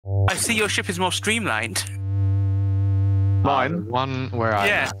I see your ship is more streamlined. Mine? One where I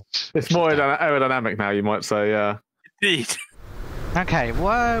am. It's more aerodynamic now, you might say, yeah. Indeed. Okay,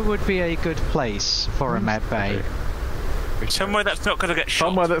 where would be a good place for a medbay? Somewhere that's not going to get shot.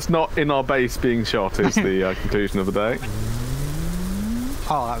 Somewhere that's not in our base being shot is the conclusion of the day.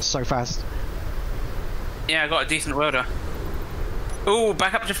 Oh, that was so fast. Yeah, I got a decent welder. Ooh,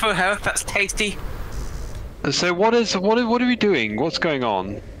 back up to full health. That's tasty. So what are we doing? What's going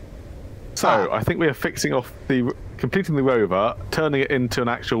on? So I think we are fixing off completing the rover, turning it into an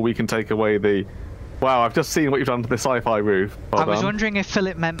actual. We can take away the. Wow, I've just seen what you've done to the sci-fi roof. Well I was done. wondering if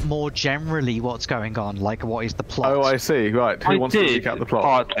Philip meant more generally what's going on, like what is the plot? Oh, I see. Right, who wants to recap the plot?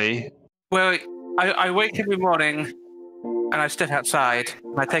 Partly. Well, I wake every morning and I step outside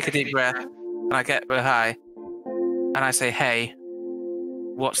and I take a deep breath and I get real high and I say, "Hey,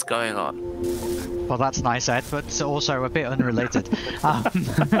 what's going on?" Well, that's nice, Ed, but also a bit unrelated.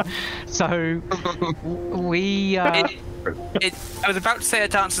 So we. I was about to say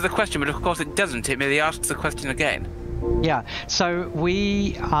it answers the question, but of course it doesn't. It merely asks the question again. Yeah. So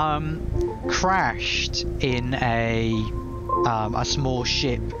we crashed in a small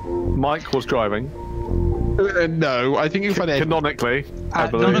ship. Mike was driving. No, I think you've had canonically. I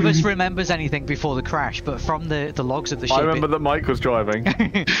believe. None of us remembers anything before the crash, but from the logs of the ship. I remember that Mike was driving.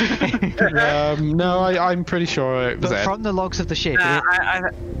 No, I'm pretty sure it was But Ed. from the logs of the ship,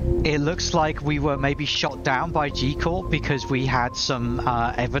 it looks like we were maybe shot down by G-Corp because we had some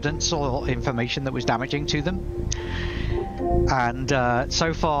evidence or information that was damaging to them. And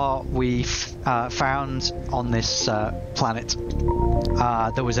so far we've found on this planet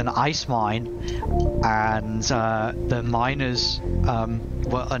there was an ice mine, and the miners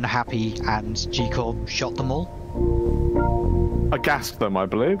were unhappy and G-Corp shot them all. I gassed them, I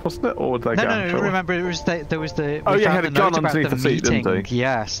believe, wasn't it? Or did they No, remember it was there was the. Oh, we yeah, found had a the gun note about underneath the seat, meeting. didn't he?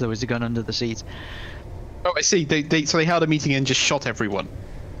 Yes, there was a gun under the seat. Oh, I see. So they held a meeting and just shot everyone.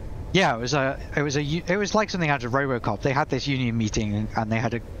 Yeah, it was like something out of RoboCop. They had this union meeting and they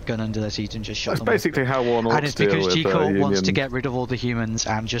had a gun under their seat and just shot That's them all. basically how Warlords And it's deal because with G-Corp wants to unions. get rid of all the humans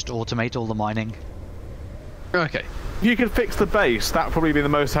and just automate all the mining. Okay. If you could fix the base, that'd probably be the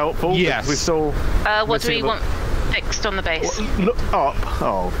most helpful. Yes. We still. What do we want fixed on the base? Look up.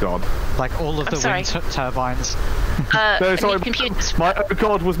 Oh god. Like all of the wind turbines. No, sorry. Computers. My oh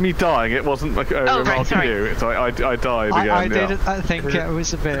god was me dying. It wasn't like a remark right, sorry. to you. So I died again. I yeah. did. I think it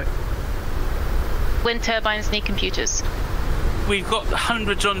was a bit. Wind turbines need computers. We've got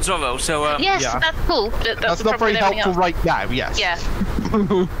hundreds on Zorro, so Yes, yeah. that's cool. That's not very helpful right now. Yes. Yeah.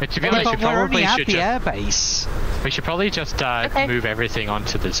 But to be honest, But we're only at the airbase. we should probably just move everything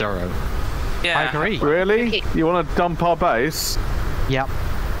onto the Zorro. yeah. I agree. Really? Okay. You want to dump our base? Yep.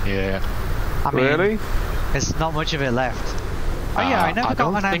 Yeah. I mean, Really? there's not much of it left. Oh yeah, I never I got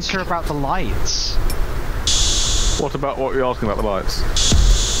don't an think- answer about the lights. What were you asking about the lights?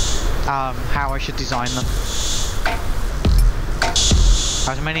 How I should design them.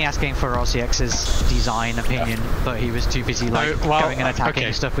 I was mainly asking for RCX's design opinion, but he was too busy going and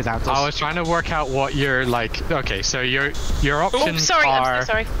attacking stuff without us. I was trying to work out what your okay, so your options Oops, sorry, are I'm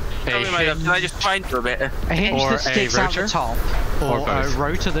so sorry. Tell me, my love, can I just find you a bit? A hinge or that sticks a out the rotor? top, Or or a both?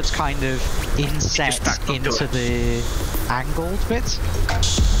 rotor that's kind of inset back onto into it. the angled bit.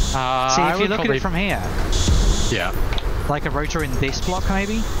 See, I if you would look probably, at it from here, yeah, like a rotor in this block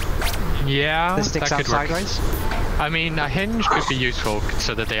maybe, yeah, that sticks that out could work. sideways. I mean, a hinge could be useful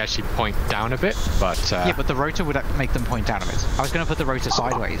so that they actually point down a bit, but Yeah, but the rotor would make them point down a bit. I was going to put the rotor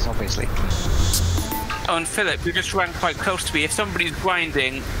sideways, obviously. Oh, and Philip, you just ran quite close to me. If somebody's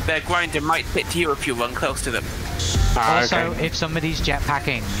grinding, their grinder might hit you if you run close to them. Also, if somebody's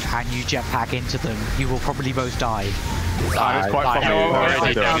jetpacking and you jetpack into them, you will probably both die. It's quite I funny. have already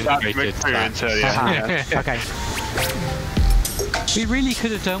Already done. demonstrated that. Okay. We really could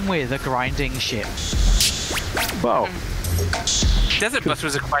have done with a grinding ship. Well, Desert Bus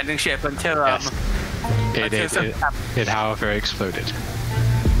was a grinding ship until It however exploded.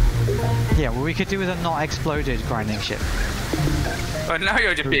 Yeah, well, we could do with a not exploded grinding ship. But now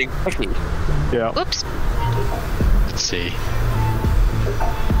you're just being picky. yeah. Oops. Let's see.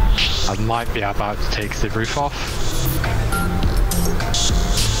 I might be about to take the roof off.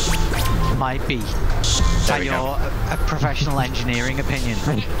 Might be. By we your go. a professional engineering opinion.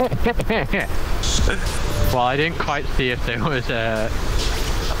 Well, I didn't quite see if there was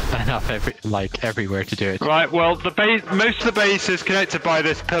enough everywhere to do it. Right. Well, the base, most of the base is connected by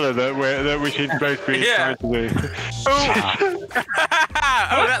this pillar that we should both be Yeah. trying to do.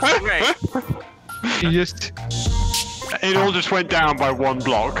 Oh, that's great. You just It all just went down by 1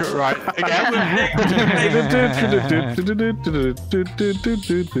 block, right? Again.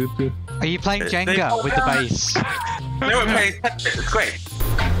 Are you playing Jenga with the base? No, we're playing Tetris. It's great.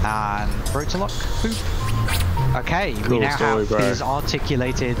 And Brotalock. Boop. Okay, we Cool now story, have bro. these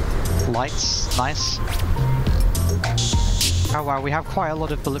articulated lights. Nice. Oh wow, we have quite a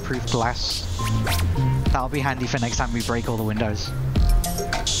lot of bulletproof glass. That'll be handy for next time we break all the windows.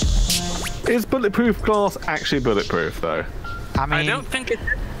 Is bulletproof glass actually bulletproof though? I mean, I don't think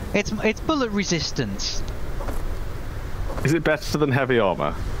it's bullet resistant. Is it better than heavy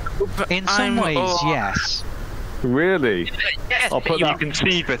armor? In some ways, yes. Really? Yes, I'll put You that. can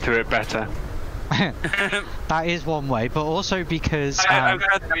see through it better. That is one way, but also because I'm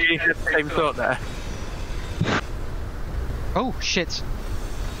glad that you had the same thought there. oh shit.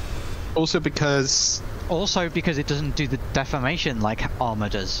 Also because it doesn't do the deformation like armor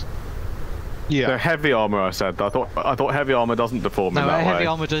does. The heavy armor, I said. I thought heavy armor doesn't deform in No, that heavy way.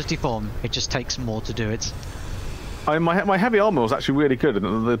 armor does deform. It just takes more to do it. I mean, my heavy armor was actually really good,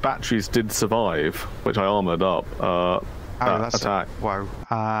 and the batteries did survive, which I armored up. That attack. Whoa.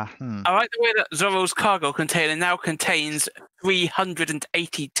 I like the way that Zorro's cargo container now contains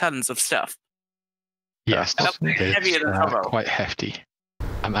 380 tons of stuff. Yes, That's heavier than Zorro. quite hefty.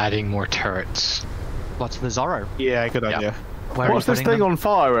 I'm adding more turrets What's the Zorro? yeah, good idea. Where are What's you this putting thing them? on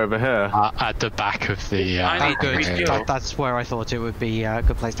fire over here? at the back of the. I need to Good. refuel. That's where I thought it would be a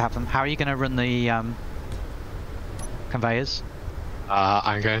good place to have them. How are you going to run the conveyors?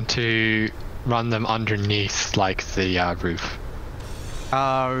 I'm going to run them underneath, like the roof.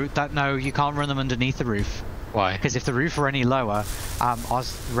 Oh, no, you can't run them underneath the roof. Why? Because if the roof were any lower,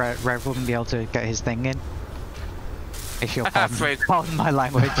 Rev wouldn't be able to get his thing in. If you'll pardon my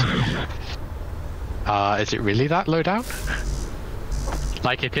language. Is it really that low down?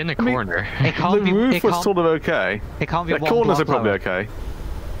 Like it's in a corner. It can't The be. roof It was can't, sort of okay. it can't be The one corners block are probably lower. okay.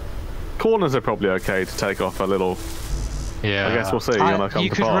 Corners are probably okay to take off a little. Yeah. I guess we'll see when I come You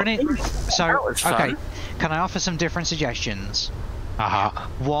to could park. run it. So, That was fun. okay. Can I offer some different suggestions?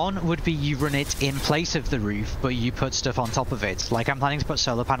 One would be you run it in place of the roof, but you put stuff on top of it. Like I'm planning to put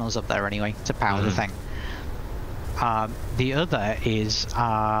solar panels up there anyway to power the thing. The other is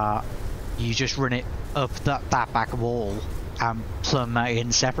you just run it up that back wall and plumb it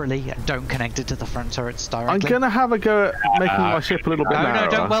in separately and don't connect it to the front turrets I'm directly. gonna have a go at making my ship a little bit No, narrower.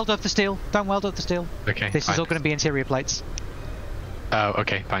 don't weld up the steel. Don't weld up the steel. Okay. This fine. is all going to be interior plates. Oh,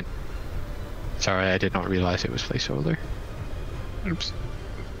 okay, fine. Sorry, I did not realize it was placeholder. Oops.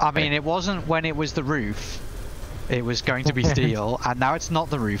 I mean, it wasn't when it was the roof. It was going to be steel, and now it's not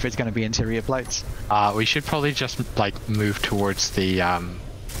the roof. It's going to be interior plates. We should probably just like move towards the.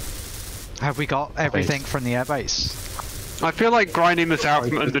 Have we got everything from the airbase? I feel like grinding this out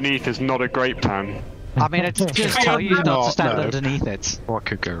from underneath is not a great plan. I mean, it's just tell you not to stand No. underneath it. What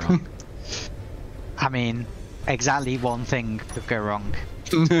could go wrong? I mean, exactly one thing could go wrong.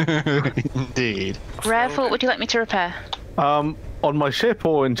 Indeed. Rev, what would you like me to repair? On my ship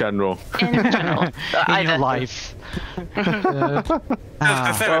or in general? In general. In Either. your life. That's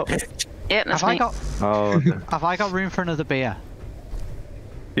the therapist. Yep, that's Have I me. got Oh, have I got room for another beer?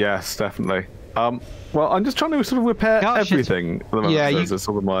 yes, definitely. Well, I'm just trying to sort of repair Oh, shit. everything. At the moment, Yeah, so you- this is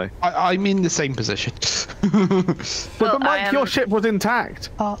sort of my. I'm in the same position. Well, But Mike, I your am- ship was intact.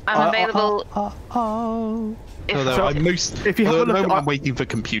 I'm available. If, Although I'm If you have a at the look at- moment, I'm waiting for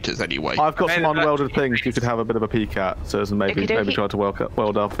computers anyway. I've got some Maybe- unwelded things you could have a bit of a peek at, so maybe Okey-dokey. try to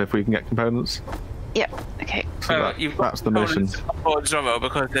weld up if we can get components. yep, okay. So You've got that's the mission. components aboard Zorro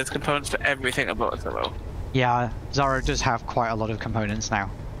because there's components for everything aboard Zorro. Yeah, Zorro does have quite a lot of components now.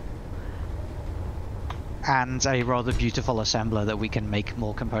 And a rather beautiful assembler that we can make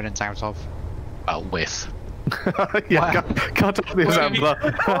more components out of. With. Yeah, Wow. cut off the assembler.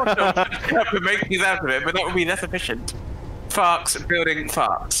 We make these out of it, but that would be less efficient. Farks building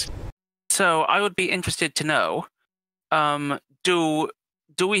Farks. So I would be interested to know, do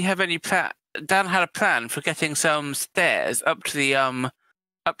we have any plan? Dan had a plan for getting some stairs up to the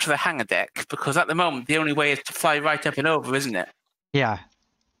hangar deck, because at the moment the only way is to fly right up and over, isn't it? Yeah.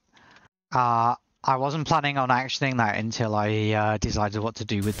 I wasn't planning on actioning that until I decided what to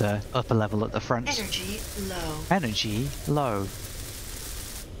do with the upper level at the front. Energy low. Energy low.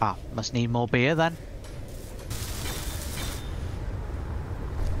 Must need more beer then.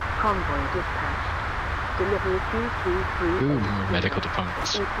 Convoy dispatched. Delivery 233. Ooh, more medical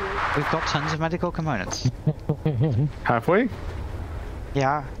components. We've got tons of medical components. Have we?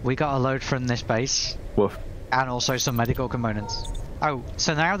 Yeah, we got a load from this base. Woof. And also some medical components. Oh,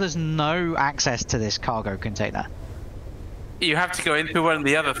 so now there's no access to this cargo container. You have to go into one of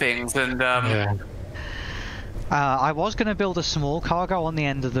the other things, and Yeah. I was going to build a small cargo on the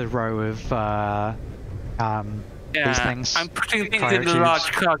end of the row of these things. I'm putting things Cryo in the tubes.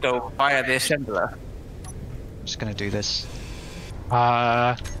 large cargo via the assembler. I'm just going to do this.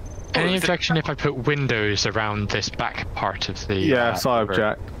 Any objection if I put windows around this back part of the? Yes, I river?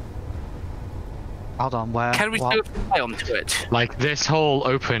 object. Hold on, where? Can we what? do a fly onto it? Like this whole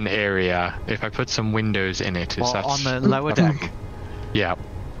open area, if I put some windows in it, is Well, that on the lower deck? Yeah.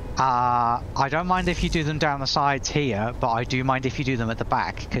 I don't mind if you do them down the sides here, but I do mind if you do them at the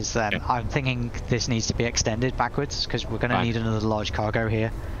back, because then I'm thinking this needs to be extended backwards, because we're going to need another large cargo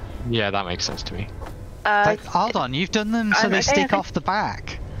here. Yeah, that makes sense to me. Hold on, you've done them so they stick off the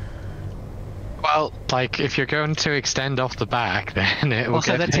back. Well, like if you're going to extend off the back, then it will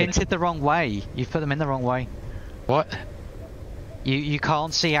Also, get they're big. tinted the wrong way. You've put them in the wrong way. What? You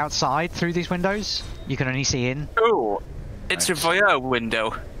can't see outside through these windows. You can only see in. Oh, it's a voyeur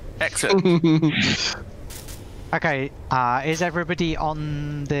window. Excellent. Okay, is everybody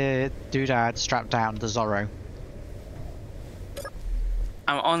on the doodad strapped down, the Zorro?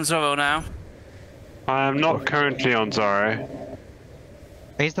 I'm on Zorro now. I am not currently on Zorro.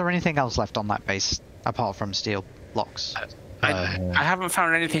 Is there anything else left on that base apart from steel blocks? I haven't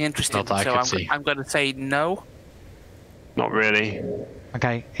found anything interesting, Not that I so could see. I'm going to say no. Not really.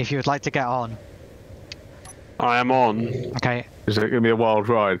 Okay, if you would like to get on. I am on. Okay, Is it going to be a wild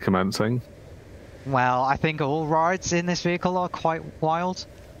ride commencing? well, I think all rides in this vehicle are quite wild.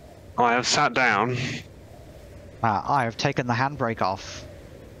 I have sat down. I have taken the handbrake off.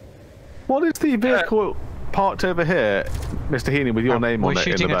 What is the vehicle parked over here, Mr. Heaney, with your name on We're it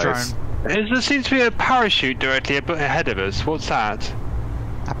in the shooting a base? drone. There seems to be a parachute directly ahead of us. What's that?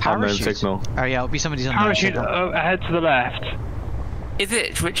 A Unknown parachute? signal. Oh yeah, it'll be somebody's unknown Parachute signal. ahead to the left. Is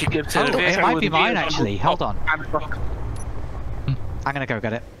it Richard Gibson? Oh, it might be mine actually. Hold on. I'm gonna go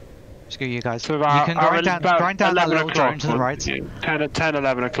get it. Screw you guys. So You about, can grind down that 11 little o'clock. drone to the right. 10,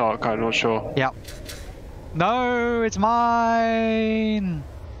 11 o'clock, I'm not sure. Yep. No, it's mine!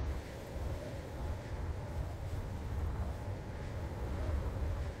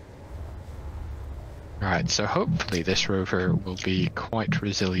 Alright, so hopefully this rover will be quite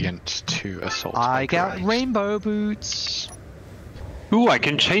resilient to assault. I by got drones. rainbow boots. Ooh, I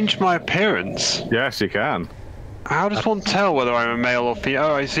can change my appearance. Yes, you can. How does one tell whether I'm a male or female?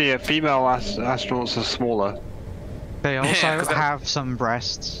 Oh, I see. Female astronauts are smaller. They also 'cause I- have some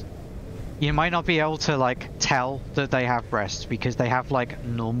breasts. You might not be able to like tell that they have breasts because they have like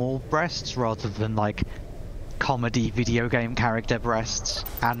normal breasts rather than like comedy video game character breasts.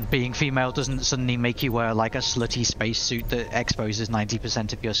 And being female doesn't suddenly make you wear like a slutty spacesuit that exposes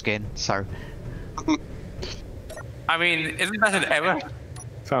 90% of your skin. So I mean, isn't that an error?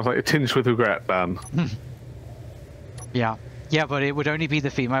 Sounds like you're tinged with regret, Dan. yeah. Yeah, but it would only be the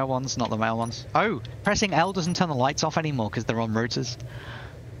female ones, not the male ones. Oh, pressing L doesn't turn the lights off anymore because they're on rotors.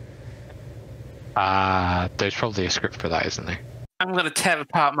 There's probably a script for that, isn't there? I'm going to tear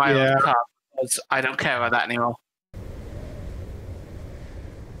apart my own car because I don't care about that anymore.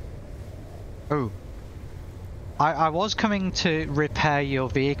 Oh. I was coming to repair your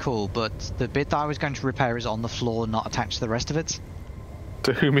vehicle, but the bit that I was going to repair is on the floor, not attached to the rest of it.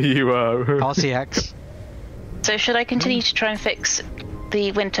 To whom are you? RCX. So should I continue to try and fix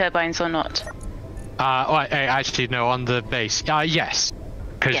the wind turbines or not? Actually, no, on the base. Yes.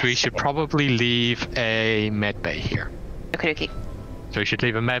 Because we Yes, should okay. probably leave a medbay here. Okay, okay. So we should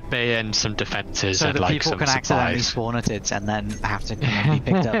leave a medbay and some defenses So and that like people some can accidentally supplies. spawn at it and then have to come and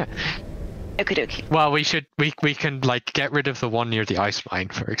be picked up. Okay, okay. Well, we can like get rid of the one near the ice mine,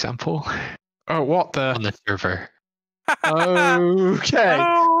 for example, Oh, what the? on the server. Okay.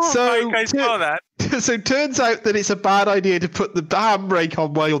 Oh, So, I saw that. so turns out that it's a bad idea to put the handbrake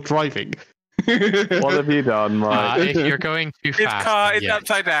on while you're driving. What have you done, right? If you're going too His fast, car is yeah.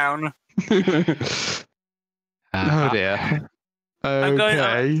 upside down. Oh dear. I'm going-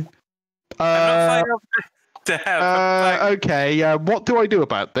 Okay. I'm not flying up to hell. I'm flying- Okay. What do I do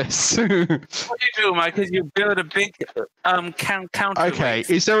about this? What you do, Mike, is you build a big counter. Okay.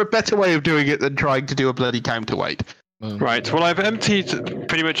 Is there a better way of doing it than trying to do a bloody counterweight? Right. Well, I've emptied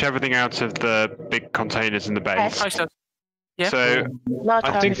pretty much everything out of the big containers in the base. Yeah. So Large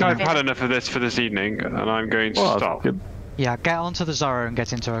I think car I've had enough of this for this evening, and I'm going to Well, stop. good. Yeah, get onto the Zorro and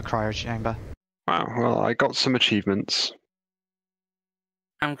get into a cryo chamber. Wow. Well, I got some achievements.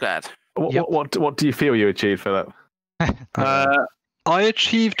 I'm glad. What do you feel you achieved, Philip? I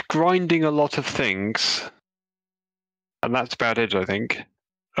achieved grinding a lot of things, and that's about it, I think.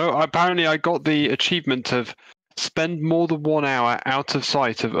 Oh, apparently I got the achievement of spend more than 1 hour out of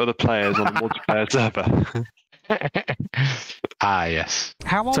sight of other players on the multiplayer server. Ah, yes.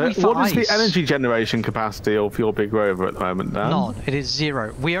 How are So we for what is ice? the energy generation capacity of your big rover at the moment, Dan? None. It is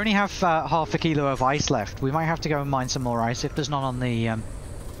 0. We only have half a kilo of ice left. We might have to go and mine some more ice if there's none on the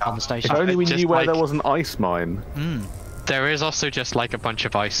station. If only we Just knew where like- there was an ice mine. There is also just like a bunch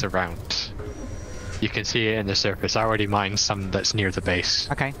of ice around. You can see it in the surface. I already mined some that's near the base.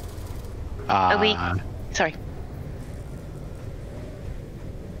 Okay. Are we? Sorry.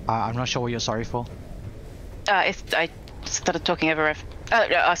 I'm not sure what you're sorry for. I started talking over Rev.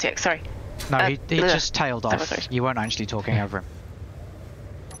 RCX, sorry. No, he just tailed that was off. right. You weren't actually talking over him.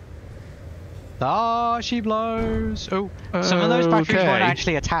 Ah, she blows. Oh, some of those batteries weren't Okay.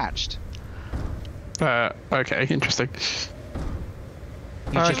 actually attached. Okay, interesting.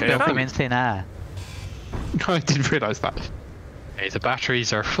 You just Okay, built I them think- in thin air. I didn't realise that. Okay, the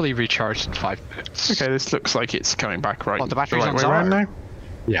batteries are fully recharged in 5 minutes. Okay, this looks like it's coming back right. What, the battery's right on way around Zorro? now.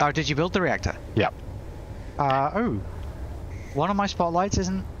 Yeah. Oh, did you build the reactor? Yeah. Oh. One of my spotlights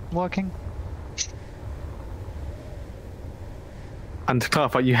isn't working. And to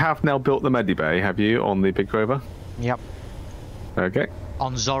clarify, you have now built the medbay, have you, on the big rover? Yep. Okay.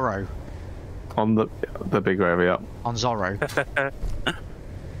 On Zorro. On the big rover, yeah. On Zorro.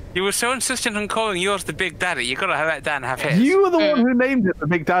 You were so insistent on calling yours the Big Daddy. You gotta let Dan have his. You were the one who named it the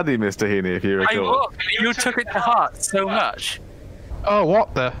Big Daddy, Mr. Heaney, if you I recall. was. You took it to heart so much. Oh,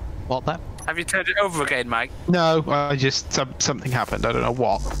 what the? What that? Have you turned it over again, Mike? No, I just something happened. I don't know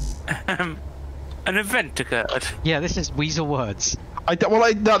what. An event occurred. Yeah, this is weasel words.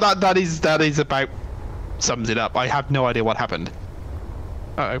 That is about sums it up. I have no idea what happened.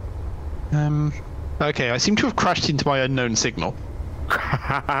 Uh oh. Okay, I seem to have crashed into my unknown signal.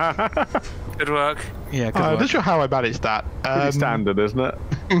 Good work. Yeah, good I'm work. not sure how I managed that. Pretty standard, isn't it?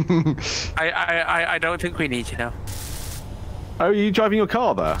 I don't think we need to know. Oh, are you driving your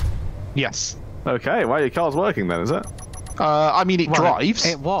car there? Yes. Okay, well, your car's working then, is it? I mean, it Well, drives.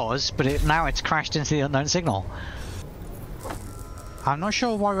 It was, but now it's crashed into the unknown signal. I'm not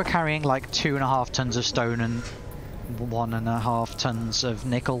sure why we're carrying like 2.5 tons of stone and 1.5 tons of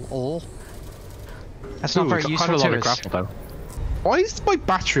nickel ore. That's not Ooh, very got useful quite a lot to of us. grapple, though. Why is my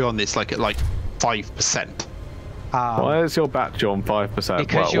battery on this like at 5%? Why is your battery on 5%?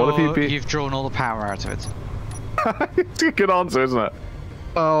 Because well, what if you've drawn all the power out of it. It's a good answer, isn't it?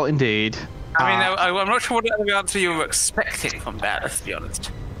 Oh, indeed. I mean, I'm not sure what other answer you were expecting from that, let's be honest.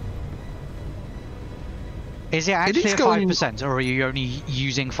 Is it actually is at going- 5%, or are you only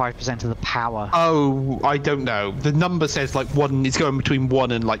using 5% of the power? Oh, I don't know. The number says one. It's going between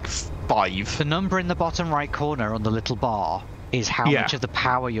 1 and 5. The number in the bottom right corner on the little bar is how Yeah. much of the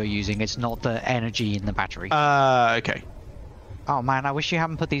power you're using. It's not the energy in the battery. Okay. Oh man, I wish you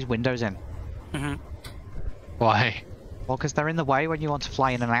hadn't put these windows in. Why? Well, because they're in the way when you want to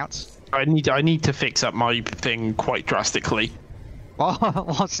fly in and out. I need to fix up my thing quite drastically. Well,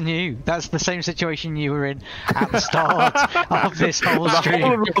 what's new? That's the same situation you were in at the start of this whole The stream.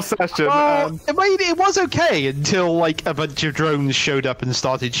 whole session. Well, it was okay until a bunch of drones showed up and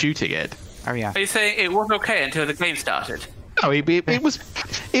started shooting it. Oh yeah. Are you saying it was okay until the game started? No, it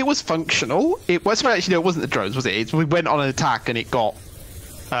was functional. It was actually no, it wasn't the drones, was it? We went on an attack and it got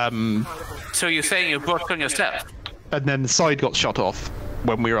So you're saying you brought on yourself? and then the side got shot off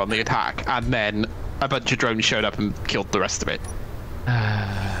when we were on the attack, and then a bunch of drones showed up and killed the rest of it.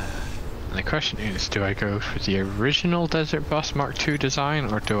 The question is, do I go for the original Desert Bus Mark II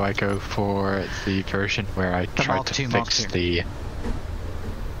design, or do I go for the version where I tried Mark to II, Mark fix II. the...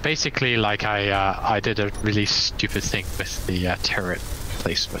 Basically, I did a really stupid thing with the turret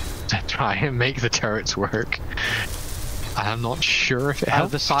placement to try and make the turrets work. And I'm not sure if it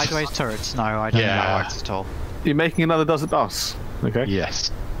helped. The sideways turrets? No, I don't think that Yeah. works at all. You're making another desert bus. Okay.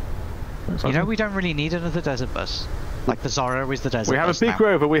 Yes. You know, we don't really need another desert bus. Like the Zorro is the desert We have a bus big now.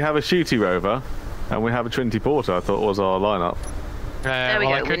 rover, we have a shooty rover, and we have a Trinity Porter. I thought was our lineup. There we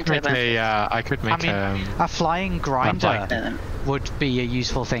well, go, I could wind make turbine. I could make I mean, a flying grinder Um, would be a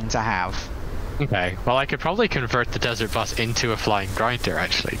useful thing to have. Okay, well, I could probably convert the desert bus into a flying grinder,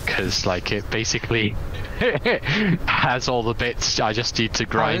 actually, because it basically has all the bits. I just need to I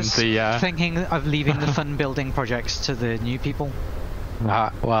grind was the. thinking of leaving the fun building projects to the new people.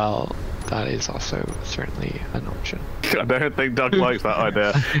 Well, that is also certainly an option. I don't think Doug likes that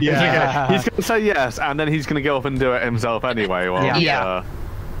idea. Yeah. He's going to say yes, and then he's going to go off and do it himself anyway. Well, Yeah.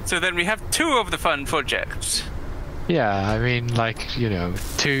 So then we have two of the fun projects. Yeah, I mean,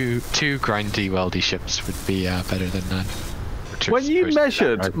 two grindy weldy ships would be better than none. When you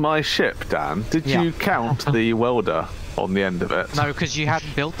measured my ship, Dan, did Yeah. you count the welder on the end of it? No, because you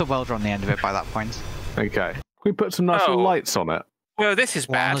hadn't built the welder on the end of it by that point. Okay. We put some nice little Oh. lights on it. Well, this is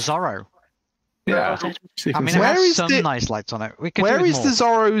Well, on bad. the Zorro. Yeah. Sorted. So you I can mean, see- it Where has is some the- nice lights on it. We could Where do with is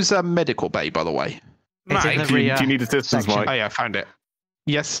more. the Zorro's medical bay, by the way? It's in Mike, the rear do you need assistance, section. Mike? Oh yeah, I found it.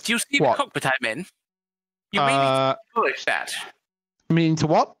 Yes. do you see What? the cockpit I'm in? You may need to demolish that. Meaning to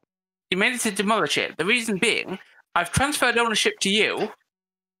what? You may need to demolish it. The reason being, I've transferred ownership to you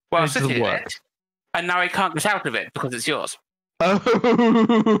while It doesn't sitting in work. it, and now I can't get out of it because it's yours. Oh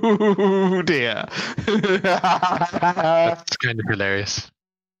dear. That's kind of hilarious.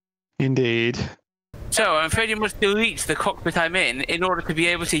 Indeed. So I'm afraid you must delete the cockpit I'm in order to be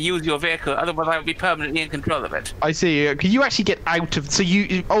able to use your vehicle. Otherwise, I will be permanently in control of it. I see. Can you actually get out of? So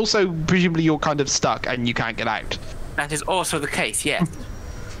you also presumably you're kind of stuck and you can't get out. That is also the case. Yes.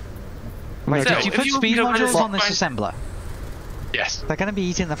 Wait, So, did you if put you speed go modules and on this find- assembler? Yes. They're going to be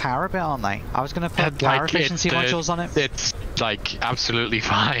eating the power a bit, aren't they? I was going to put And, power like, efficiency it- modules on it. It's like absolutely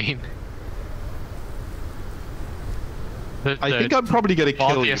fine. I think I'm probably going to while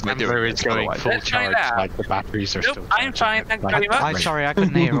kill the you by assembler doing is this, by the going way. full Let's try charge, that. like the batteries are Nope, still. I'm fine, thank you very much. I'm sorry, I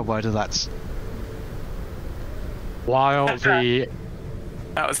couldn't hear a word of that. While the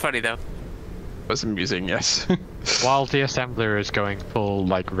That was funny though. That's amusing. Yes. while the assembler is going full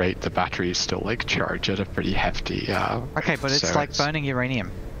like rate, the batteries still like charge at a pretty hefty. Okay, but it's so like burning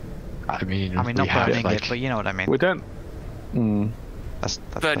uranium. I mean, I mean, not we have burning like, it, but you know what I mean. We don't. That's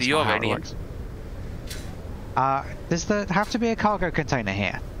Burn not your how it uranium. works. Does there have to be a cargo container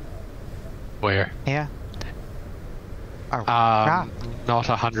here? where Here? Oh, ah. not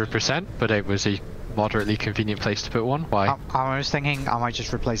 100%, but it was a moderately convenient place to put one. Why? I was thinking I might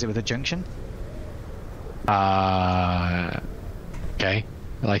just replace it with a junction. Okay.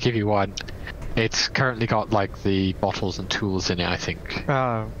 Like if you want, it's currently got like the bottles and tools in it. I think.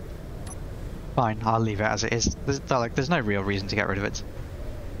 Fine, I'll leave it as it is. There's no real reason to get rid of it.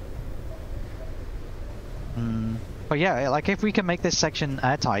 But yeah, like if we can make this section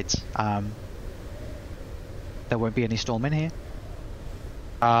airtight, there won't be any storm in here.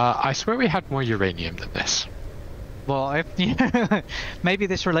 I swear we had more uranium than this. Well, if maybe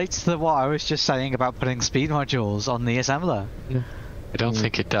this relates to what I was just saying about putting speed modules on the assembler. I don't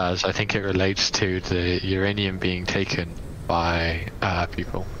think it does. I think it relates to the uranium being taken by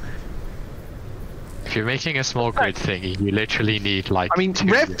people. If you're making a small grid thingy, you literally need like. I mean,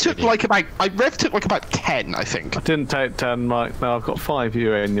 Rev took like about 10, I think. I didn't take 10, Mike. No, I've got 5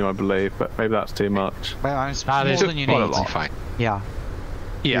 uranium, I believe, but maybe that's too much. Well, it's That more is than you quite a need. lot. fine. Yeah.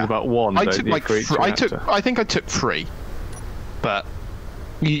 You need about 1. I don't took you, like for each I reactor? think I took 3, but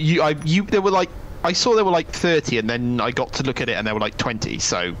there were like I saw there were like 30, and then I got to look at it and there were like 20,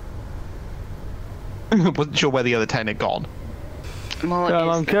 so wasn't sure where the other 10 had gone. More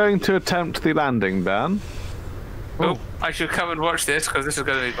I'm is going to attempt the landing, Dan. Oh, I should come and watch this because this is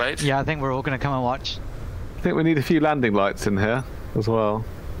going to be great. Yeah, I think we're all going to come and watch. I think we need a few landing lights in here as well.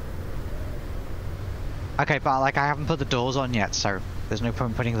 Okay, but like I haven't put the doors on yet, so there's no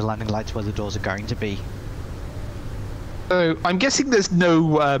point putting the landing lights where the doors are going to be. So I'm guessing there's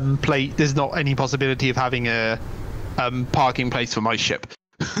no there's not any possibility of having a parking place for my ship.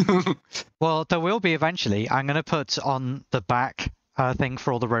 Well, there will be eventually. I'm going to put on the back thing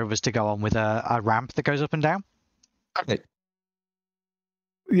for all the rovers to go on with a ramp that goes up and down. Okay.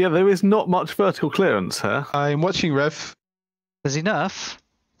 Yeah, there is not much vertical clearance here. I'm watching Rev. There's enough.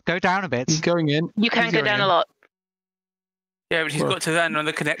 Go down a bit. He's going in. You can He's go going down in. a lot. Yeah, but he's got to land on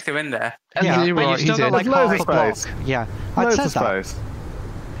the connector in there. Yeah, You're but right, you've still he's got in. like There's half loads a of block. space. Yeah, I'd Loads said of that. space.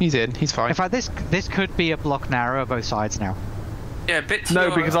 He's in. He's fine. In fact, this could be a block narrow both sides now. Yeah, bit to No,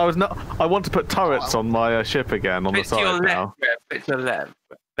 your, because I want to put turrets on my ship again on the bit to your side left. now. Rev, bit to the left.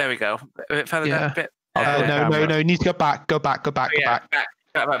 There we go. A bit further Yeah. down. A bit. I'll put the No. camera. You need to go back. Go back. Oh, yeah,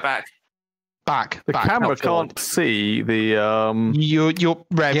 back. Back. The camera not forward. can't see the. You're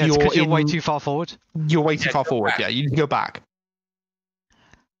Rev. Yeah, it's you're 'cause you're way in- too far forward. You're way too Yeah, far go forward. back. Yeah, you need to go back.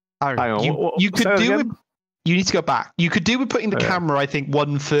 Oh, Hang on. You say could that do again? it. You need to go back. You could do with putting the Oh, yeah. camera, I think,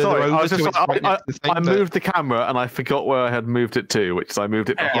 one further Sorry, over. I, was just, so it's right next to the thing, I but- moved the camera and I forgot where I had moved it to, which is I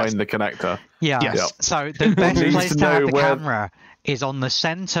moved it behind the connector. yeah. Yes. Yep. So the best needs place to to have know the where- camera is on the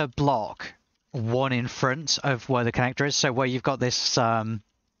center block, one in front of where the connector is. So where you've got this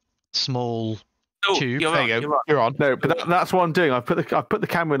small Oh, tube. you're There on, you you're go. on. You're on. No, but that's what I'm doing. I've put the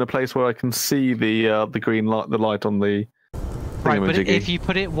camera in a place where I can see the green light, the light on the. Right, but thingamajiggy. if you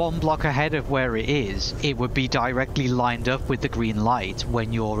put it one block ahead of where it is, it would be directly lined up with the green light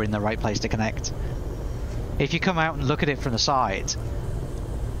when you're in the right place to connect. If you come out and look at it from the side,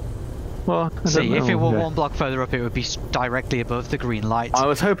 Well, I see, don't if it know, were yeah. one block further up, it would be directly above the green light. I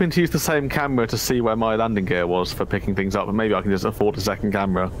was hoping to use the same camera to see where my landing gear was for picking things up, and maybe I can just afford a second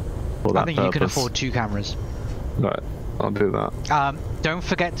camera for that I think purpose. you can afford 2 cameras. Right. I'll do that. Don't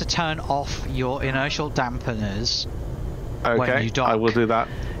forget to turn off your inertial dampeners. Okay, when you dock. I will do that.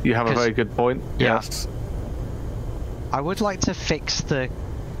 You have a very good point. Yeah. Yes. I would like to fix the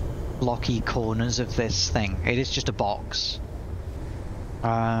blocky corners of this thing. It is just a box.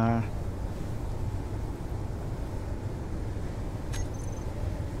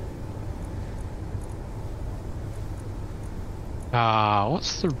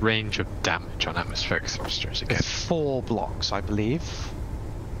 What's the range of damage on atmospheric thrusters again? 4 blocks, I believe.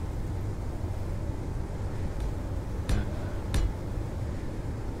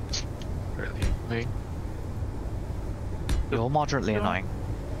 Really annoying. You're moderately annoying.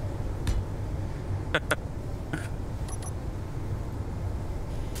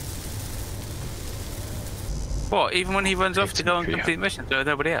 What? Even when he runs off to go and complete missions, there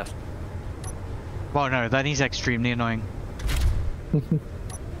nobody else. Well, no, then he's extremely annoying.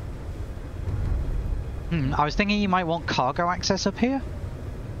 I was thinking you might want cargo access up here.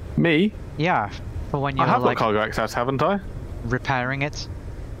 Me? Yeah, for when you're I have like got cargo access, haven't I? repairing it.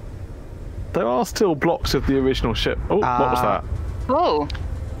 There are still blocks of the original ship. Oh, what was that? Oh,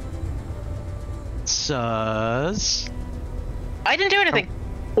 Sirs. I didn't do anything.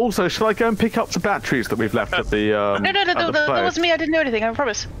 Also, shall I go and pick up the batteries that we've left at the No, at the that place? wasn't me. I didn't do anything. I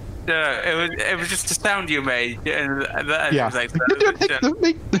promise. It was just a sound you made. And Yeah. was like,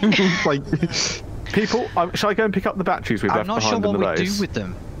 Like, People, shall I go and pick up the batteries we've I'm left not sure behind in what the we base? do with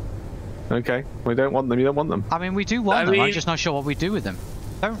them. Okay, we don't want them. You don't want them. I mean, we do want I them. I'm mean- just not sure what we do with them.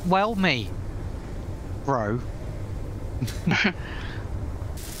 Don't well me, bro.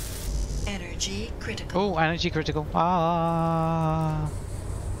 Energy critical. Oh, energy critical. Ah.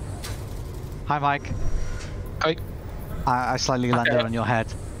 Hi, Mike. Hi. I slightly landed on your head.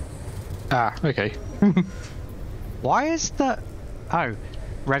 Okay. Why is the... Oh,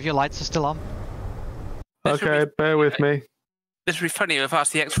 Rev, your lights are still on. This would Okay, be- bear with me. This would be funny if I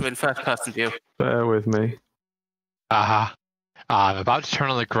asked the extra in first-person view. Bear with me. I'm about to turn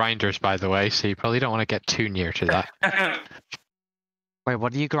on the grinders, by the way, so you probably don't want to get too near to that. Wait,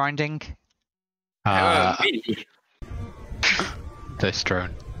 what are you grinding? This drone.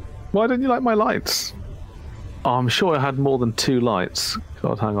 Why didn't you like my lights? Oh, I'm sure I had more than 2 lights.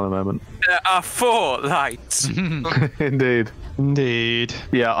 God, hang on a moment. There are 4 lights. Indeed. Indeed.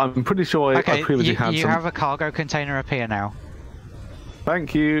 Yeah, I'm pretty sure I Okay, previously you had some. have a cargo container up here now.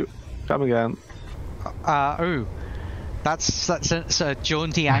 Thank you. Come again. Ooh. That's a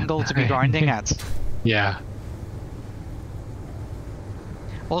jaunty angle to be grinding at. Yeah.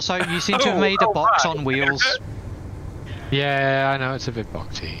 Also, you seem to have made a box on wheels. Yeah, I know it's a bit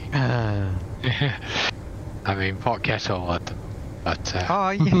boxy. I mean, pot kettle, but Oh,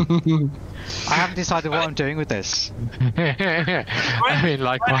 yeah. I haven't decided what I'm doing with this. I mean,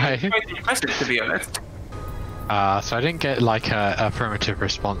 like my. To be honest. So I didn't get like a affirmative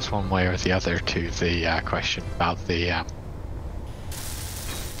response one way or the other to the question about the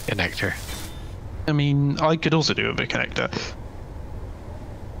connector. I mean, I could also do a bit connector.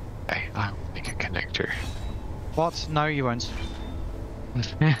 Okay, I'll make a connector. What? No, you won't.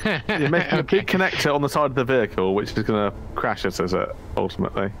 You're making a big connector on the side of the vehicle, which is going to crash us, is it?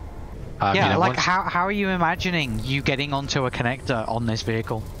 Ultimately. I Yeah, mean, like once- how are you imagining you getting onto a connector on this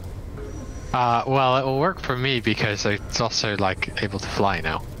vehicle? well, it will work for me because it's also like able to fly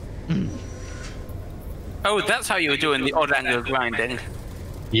now. Oh, that's how you were doing the odd angle grinding.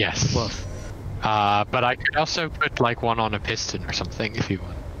 Yes. Woof. But I could also put like one on a piston or something if you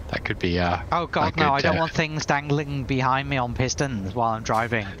want. That could be Oh god, a no, good, I don't want things dangling behind me on pistons while I'm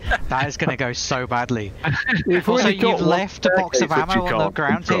driving. That is going to go so badly. You've Also, already got you've one left a box of staircase that ammo you on the can't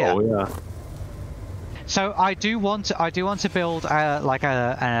ground control, here. Yeah. So I do want to build like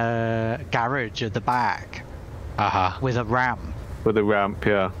a garage at the back with a ramp. With a ramp,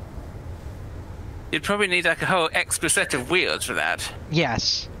 yeah. You'd probably need like a whole extra set of wheels for that.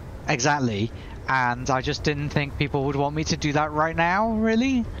 Yes, exactly. And I just didn't think people would want me to do that right now,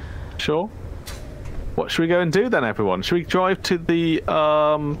 really. Sure. What should we go and do then, everyone? Should we drive to the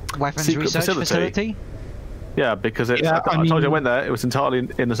Weapons secret research facility? Yeah, because it's. Yeah, I I told you I mean- went there. It was entirely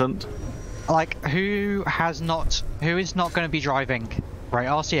innocent. Like, who is not going to be driving? Right,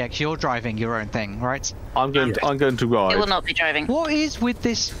 RCX, you're driving your own thing, right? I'm going to ride. It will not be driving. What is with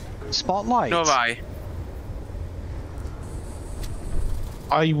this spotlight? Nor have I.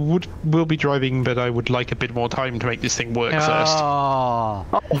 I will be driving, but I would like a bit more time to make this thing work first. Oh.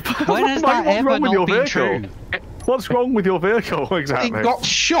 Oh, When has Mike, that what's ever wrong with not your been vehicle? true? What's wrong with your vehicle It exactly? got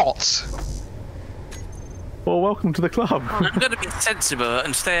shot! Well, welcome to the club. I'm going to be sensible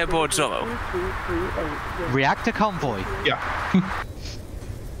and stay aboard Zorro. 2338. Reactor convoy. Yeah.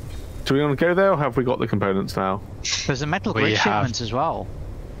 Do we want to go there, or have we got the components now? There's a metal We grid have- shipment as well.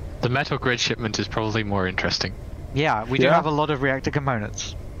 The metal grid shipment is probably more interesting. Yeah, we do Yeah. have a lot of reactor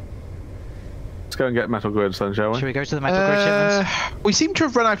components. Let's go and get metal grids then, shall we? Should we go to the metal grid shipments? We seem to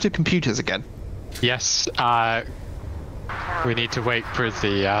have run out of computers again. Yes, we need to wait for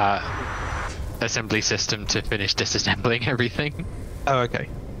the assembly system to finish disassembling everything. Oh, okay.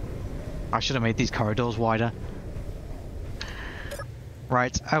 I should have made these corridors wider.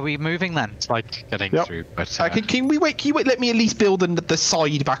 Right, are we moving then? It's like getting Yep. through, but Can we wait? Can you wait? Let me at least build the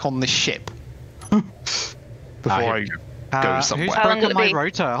side back on this ship before here I we go. go somewhere. Who's How long will broken it my be?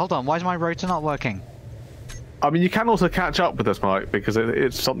 rotor? Hold on, why is my rotor not working? I mean, you can also catch up with this, Mike, because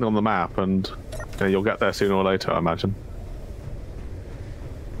it's something on the map, and you'll get there sooner or later, I imagine.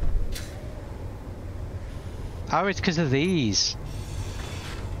 Oh, it's because of these.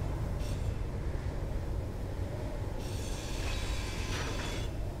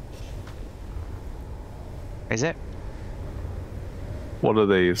 Is it? What are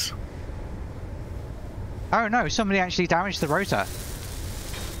these? Oh no, somebody actually damaged the rotor.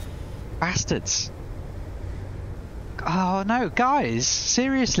 Bastards. Oh no, guys,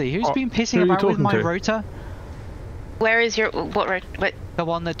 seriously, who's Oh, been who are pissing you about with talking my to? rotor? Where is your what road? What The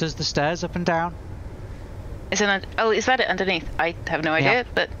one that does the stairs up and down? is it? Oh, is that it underneath? I have no idea,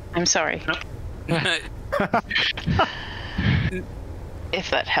 but I'm sorry if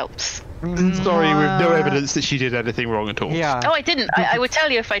that helps. Sorry, with no evidence that she did anything wrong at all. Yeah. Oh, I didn't. I would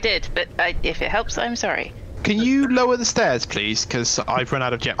tell you if I did, but if it helps, I'm sorry. Can you lower the stairs, please? Because I've run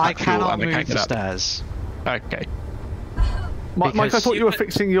out of jetpack I fuel cannot and I move can't the get up. stairs. Okay. Mike, I Because thought you were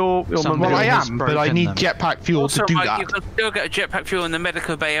fixing your Somebody Well, I has am, but I broken need them. jetpack fuel Also, to do Mike, that. you can still get a jetpack fuel in the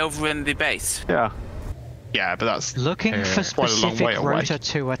medical bay over in the base. Yeah. Yeah, but that's Looking for quite a long way specific away. rotor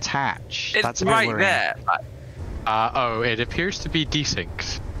to attach. It's That's a bit right worrying. there. Oh, it appears to be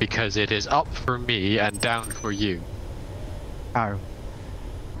desynced because it is up for me and down for you. Oh.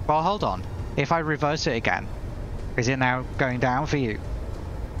 Well, hold on. If I reverse it again, is it now going down for you?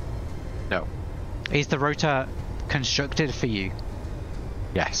 No. Is the rotor constructed for you?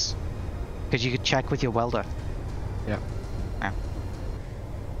 Yes. Because you could check with your welder. Yeah. Yeah.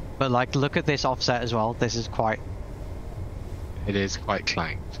 But like, look at this offset as well. This is quite... It is quite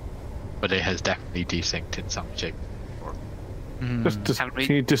clanked, but it has definitely desynced in some shape. Just Can we-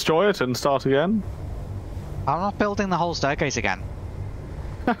 can you destroy it and start again? I'm not building the whole staircase again.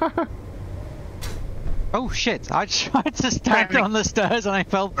 Oh shit, I tried to stand on the stairs and I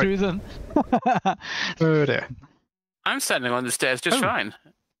fell through them. Oh dear. I'm standing on the stairs just Oh. fine.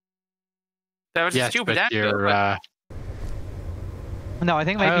 That was a Yes, stupid but angle. you're No, I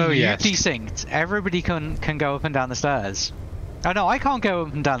think maybe Oh, you yes. desynced. Everybody can go up and down the stairs. Oh no, I can't go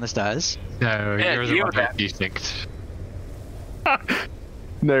up and down the stairs. no, Yeah, you're the you're one there. that desynced.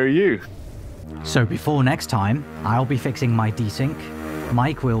 No, you. So before next time, I'll be fixing my desync.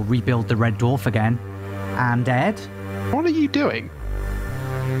 Mike will rebuild the Red Dwarf again. And Ed? What are you doing?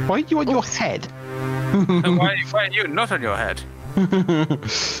 Why are you on your head? And why are you not on your head?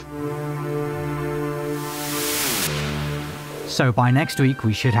 So by next week,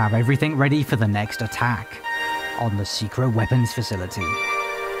 we should have everything ready for the next attack on the secret weapons facility.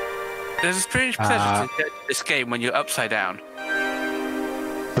 There's a strange pleasure to this game when you're upside down.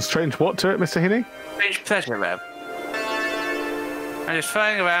 A strange what to it, Mr. Heaney? Strange pleasure, Rev. I'm just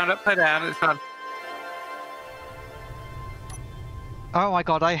flying around upside down. It's fun. Oh my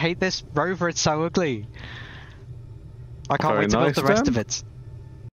god, I hate this rover, it's so ugly. I can't Very wait to build nice, the rest Dan. of it.